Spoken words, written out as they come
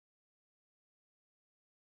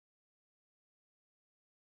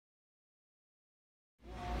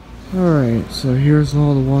Alright, so here's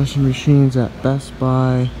all the washing machines at Best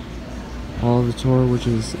Buy, all the tour, which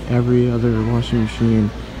is every other washing machine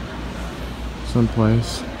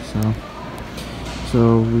someplace.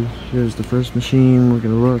 Here's the first machine we're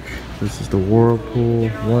gonna look. This is the Whirlpool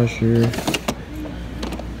washer.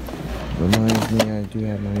 Reminds me I do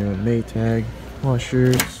have my own Maytag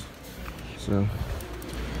washers. So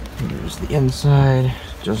here's the inside,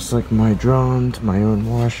 just like my drone, to my own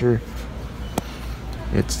washer.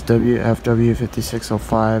 It's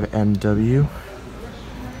WFW5605MW.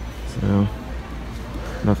 So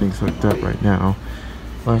nothing's hooked up right now.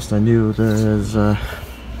 Last I knew it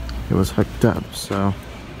was hooked up. So,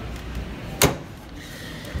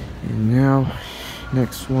 and now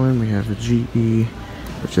next one we have a GE,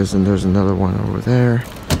 which isn't. There's another one over there,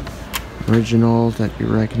 original, that you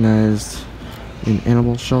recognized in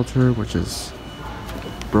Animal Shelter, which is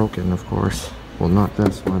broken, of course. Well, not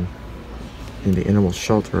this one. In the Animal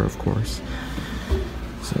Shelter, of course.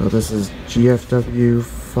 So this is GFW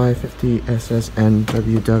 550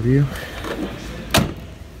 SSNWW.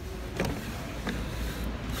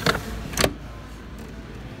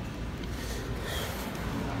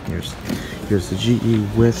 Here's the GE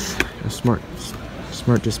with a smart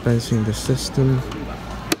dispensing system.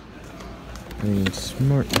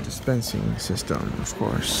 Smart dispensing system, of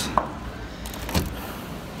course.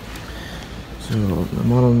 So the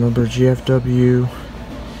model number GFW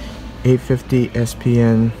 850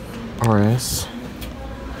 SPN RS.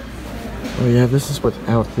 Oh yeah, this is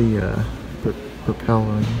without the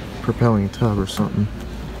propelling tub or something.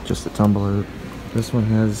 Just a tumbler. This one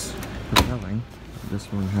has propelling. This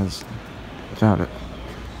one has without it.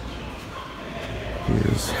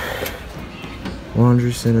 Here's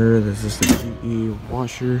laundry center. This is the GE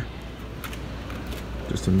washer.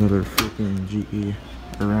 Just another freaking GE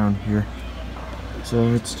around here.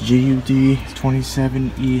 So it's GUD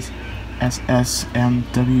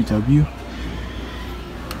 27ESSMWW.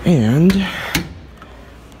 And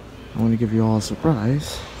I want to give you all a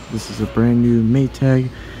surprise. This is a brand new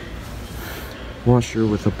Maytag washer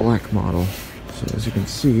with a black model. So as you can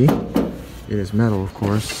see, it is metal, of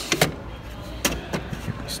course.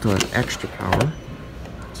 We still have extra power.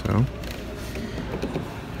 So,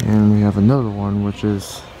 and we have another one, which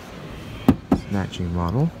is this matching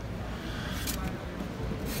model.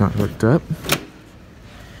 Not hooked up.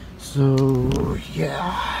 So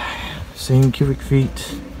yeah, same cubic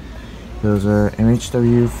feet. Those are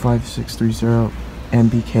MHW 5630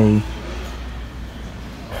 MBK.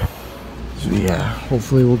 So yeah,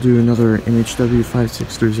 hopefully we'll do another MHW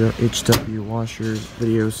 5630 HW washers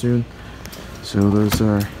video soon. So those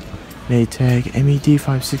are Maytag MED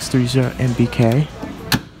 5630 MBK.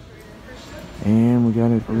 And we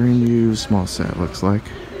got a brand new small set, looks like.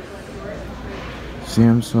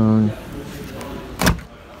 Samsung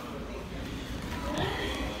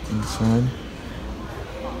inside.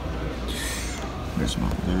 There's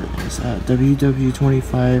one. There it is.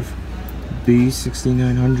 WW25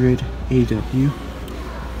 B6900 AW.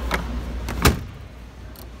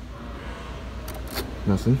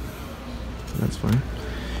 Nothing. That's fine.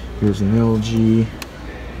 Here's an LG.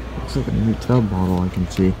 Looks like a new tub model I can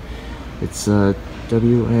see. It's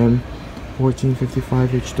WM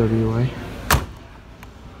 1455 HWA.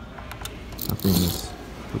 Nothing is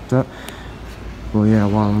hooked up. Well, yeah,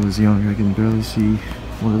 while I was young, I can barely see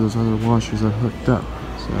one of those other washers are hooked up.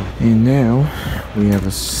 So, and now we have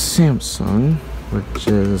a Samsung, which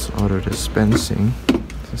is auto dispensing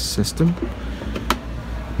system,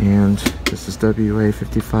 and this is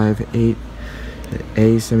WA558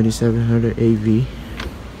 A7700 AV.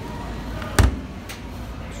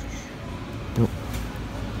 Nope.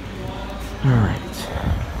 All right.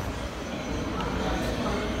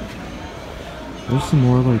 There's some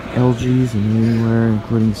more like LGs and anywhere,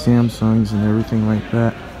 including Samsungs and everything like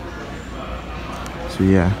that. So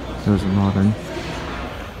yeah, those are modern.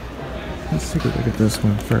 Let's take a look at this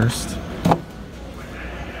one first.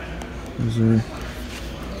 There's a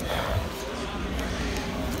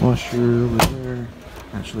washer over there.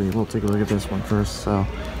 Actually, we'll take a look at this one first. So,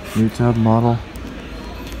 new tub model.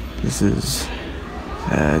 This is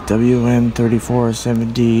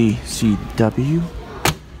WM3470CW.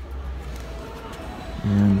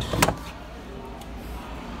 And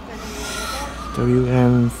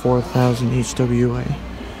WM4000 HWA.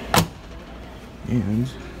 And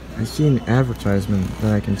I see an advertisement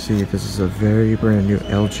that I can see. This is a very brand new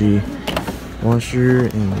LG washer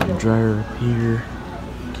and dryer up here.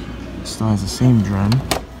 It still has the same drum.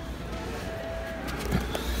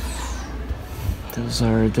 Those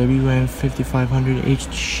are WM5500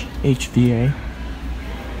 HVA.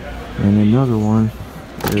 And another one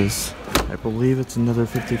is I believe it's another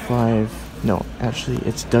 55. No, actually,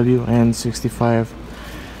 it's WN6500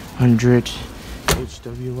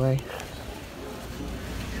 HWA.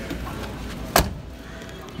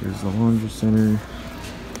 Here's the laundry center,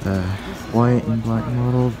 white and black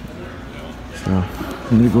model. So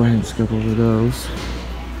I'm gonna go ahead and skip over those.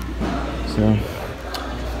 So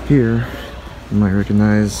here you might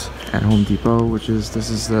recognize at Home Depot, this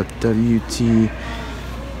is the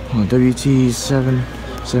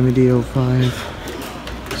WT7005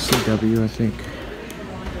 CW, I think.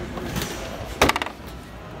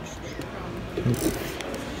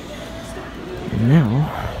 And now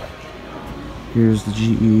here's the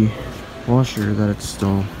GE washer that it's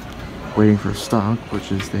still waiting for stock, which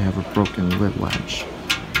is they have a broken lid latch.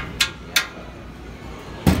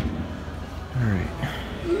 Alright.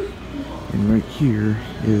 And right here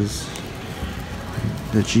is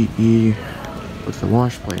the GE with the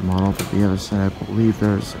wash plate model, but the other side I believe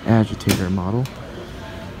there's agitator model.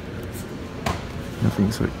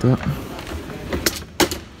 Nothing's hooked up.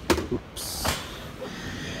 Oops.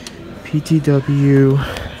 PTW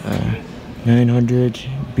 900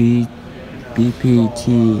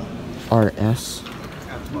 BPTRS.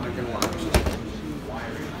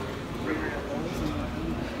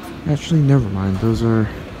 Actually, never mind. Those are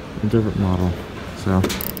a different model. So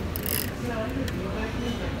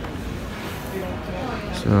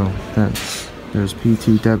there's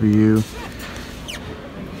PTW.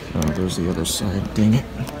 Oh, there's the other side. Dang it.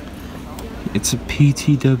 It's a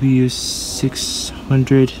PTW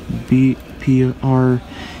 600 BPRDG.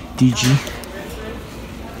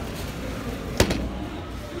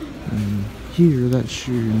 And here, that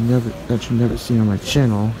you never see on my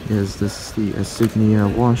channel is the Insignia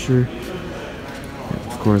washer. And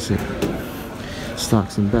of course, it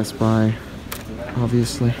stocks in Best Buy,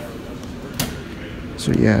 obviously.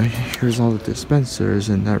 So yeah, here's all the dispensers,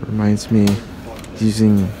 and that reminds me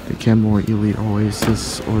using the Kenmore Elite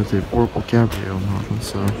Oasis or the Oracle Cabrio model.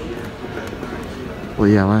 So, well,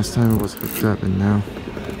 yeah, last time it was hooked up and now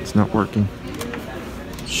it's not working.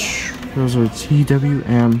 Those are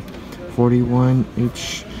TWM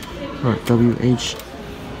 41H or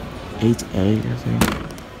WH8A, I think.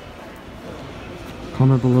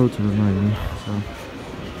 Comment below to remind me. So,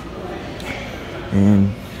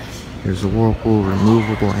 and here's the Whirlpool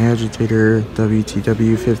removable agitator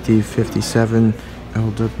WTW 5057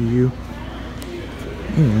 LW,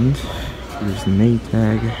 and here's the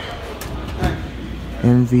Maytag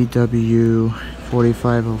MVW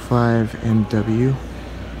 4505 MW,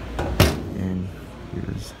 and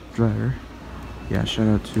here's dryer. Yeah, shout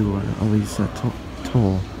out to Elisa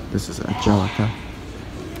Toll. This is Angelica.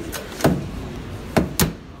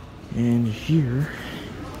 And here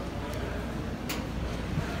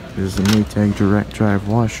is the Maytag direct drive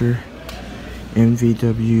washer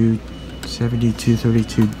MVW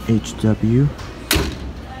 7232 HW,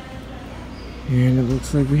 and it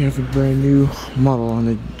looks like we have a brand new model on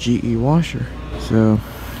the GE washer. So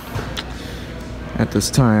at this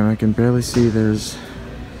time I can barely see there's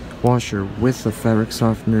washer with the fabric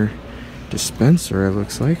softener dispenser, it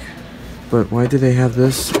looks like. But why do they have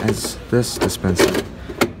this as this dispenser?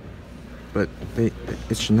 But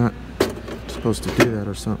it's not supposed to do that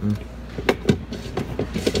or something.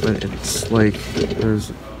 But it's like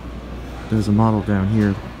there's a model down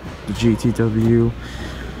here, the GTW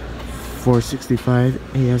 465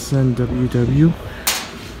 ASN WW.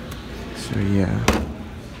 So yeah.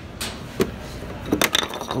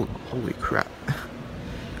 Oh, holy crap.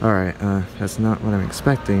 Alright, that's not what I'm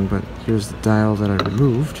expecting, but here's the dial that I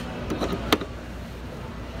removed.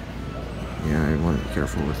 Yeah, I want to be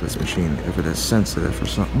careful with this machine if it is sensitive or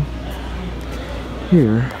something.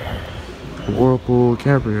 Here, a Whirlpool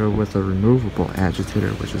Cabrio with a removable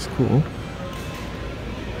agitator, which is cool.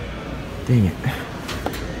 Dang it.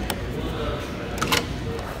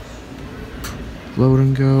 Load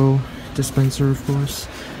and go dispenser, of course.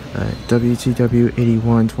 WTW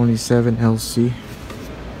 8127 LC.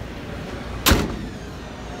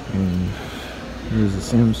 And here's a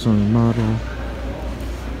Samsung model.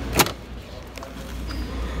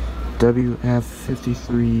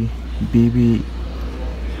 WF53 BB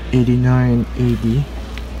 8980.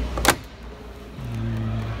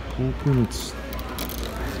 Hoping it's,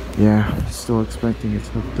 yeah, still expecting it's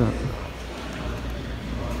hooked up.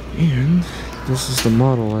 And this is the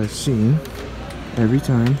model I've seen every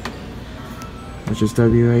time, which is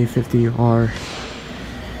WA50R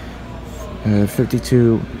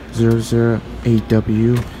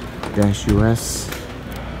 52008W-US.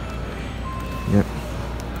 Yep.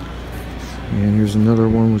 And here's another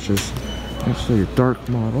one, which is actually a dark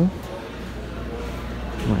model.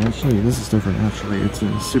 Well, actually, this is different. Actually, it's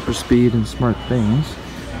a Super Speed and Smart Things,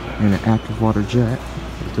 and an Active Water Jet.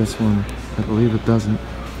 But this one, I believe it doesn't.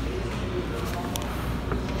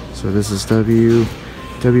 So this is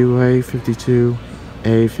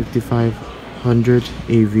WA52A5500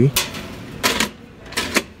 AV.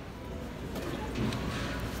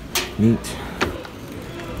 Neat.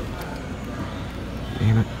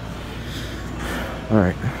 Damn it.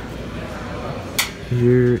 Alright.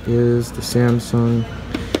 Here is the Samsung.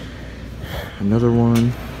 Another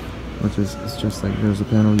one, which is it's just like there's a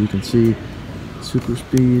panel you can see. Super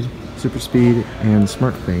Speed, and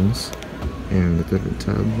Smart Things. And the different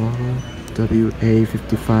tub model.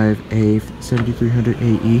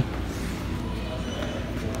 WA55A7300AE.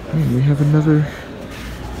 And we have another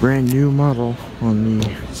brand new model on the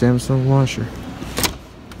Samsung washer.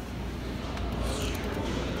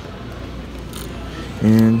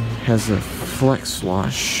 And has a flex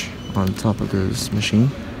wash on top of this machine,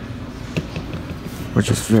 which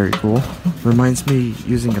is very cool. Reminds me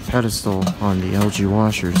using a pedestal on the LG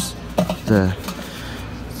washers, the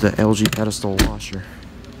LG pedestal washer.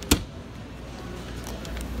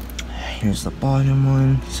 Here's the bottom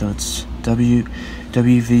one. So it's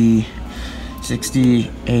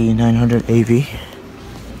WV60A900 AV.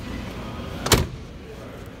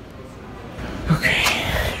 Okay,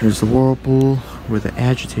 here's the Whirlpool with the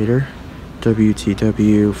agitator,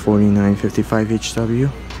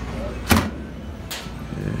 WTW4955HW.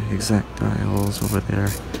 The exact dials over there.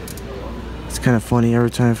 It's kind of funny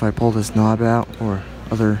every time if I pull this knob out or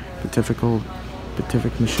other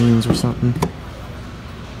Pacific machines or something,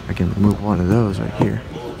 I can remove one of those right here.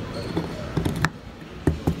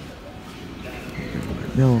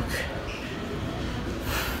 Milk.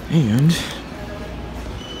 And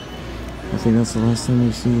I think that's the last time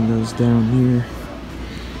we've seen those down here.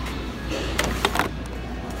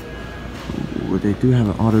 Ooh, they do have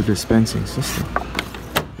an auto dispensing system.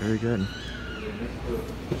 Very good.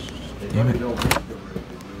 Damn it.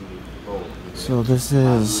 So this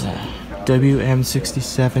is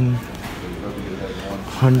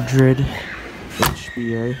WM6700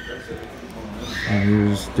 HBA. And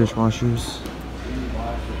here's dishwashers.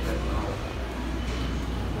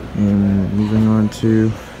 And moving on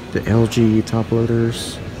to the LG top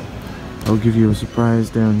loaders. I'll give you a surprise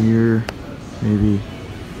down here, maybe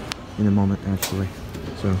in a moment actually.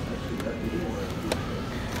 So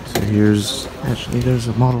here's, actually there's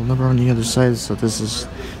a model number on the other side. So this is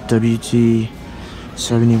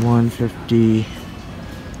WT7150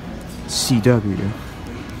 CW.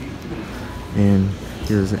 And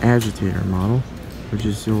here's an agitator model, which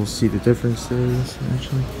is, you'll see the differences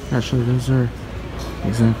actually those are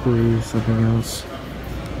exactly something else.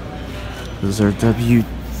 Those are actually I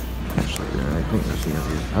think that's the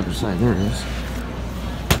other side. There it is.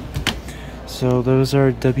 So those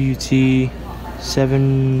are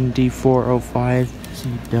WT7405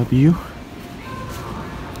 CW.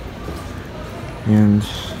 And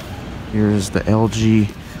here's the LG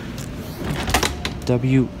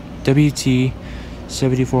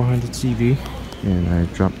WT7400 CV. And I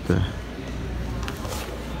dropped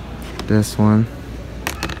this one.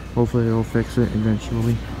 Hopefully it'll fix it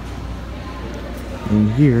eventually.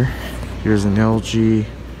 And here's an LG,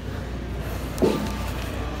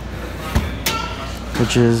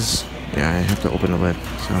 which is, yeah, I have to open the lid.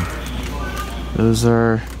 So those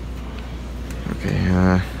are,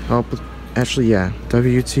 okay, actually, yeah,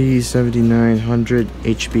 WT7900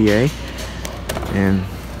 HBA. And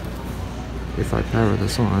if I power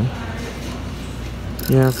this on,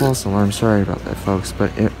 yeah, false alarm, sorry about that folks,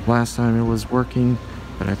 but last time it was working,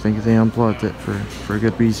 but I think they unplugged it for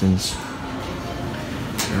good reasons.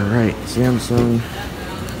 Alright, Samsung,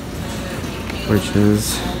 which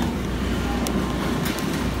is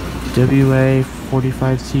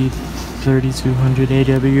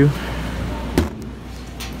WA45T3200AW.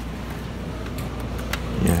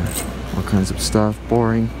 Yeah, all kinds of stuff,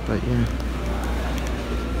 boring, but yeah.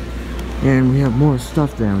 And we have more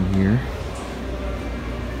stuff down here.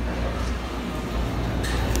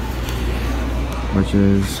 Which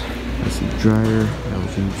is, let's see, dryer,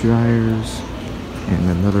 LG dryers, and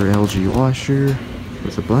another LG washer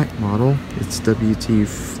with a black model. It's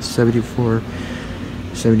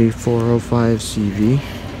WT7405 CV.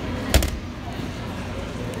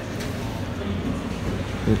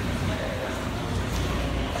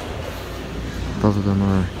 Both of them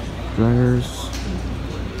are dryers,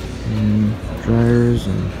 and there's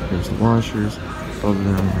the washers. Both of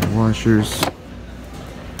them are washers.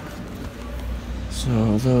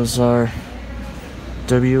 So those are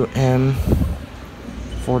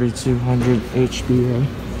WM4200 HBA.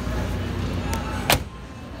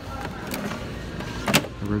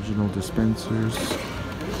 original dispensers.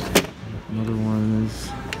 Another one is.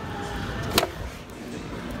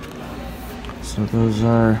 So those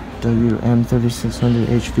are WM3600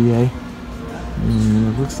 HVA.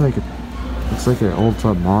 It looks like an old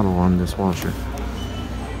top model on this washer.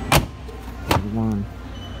 One.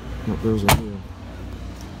 What those are here.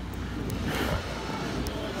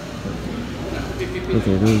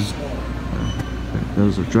 Okay,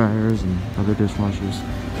 those are dryers and other dishwashers.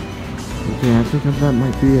 Okay, I think that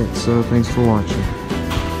might be it. So thanks for watching.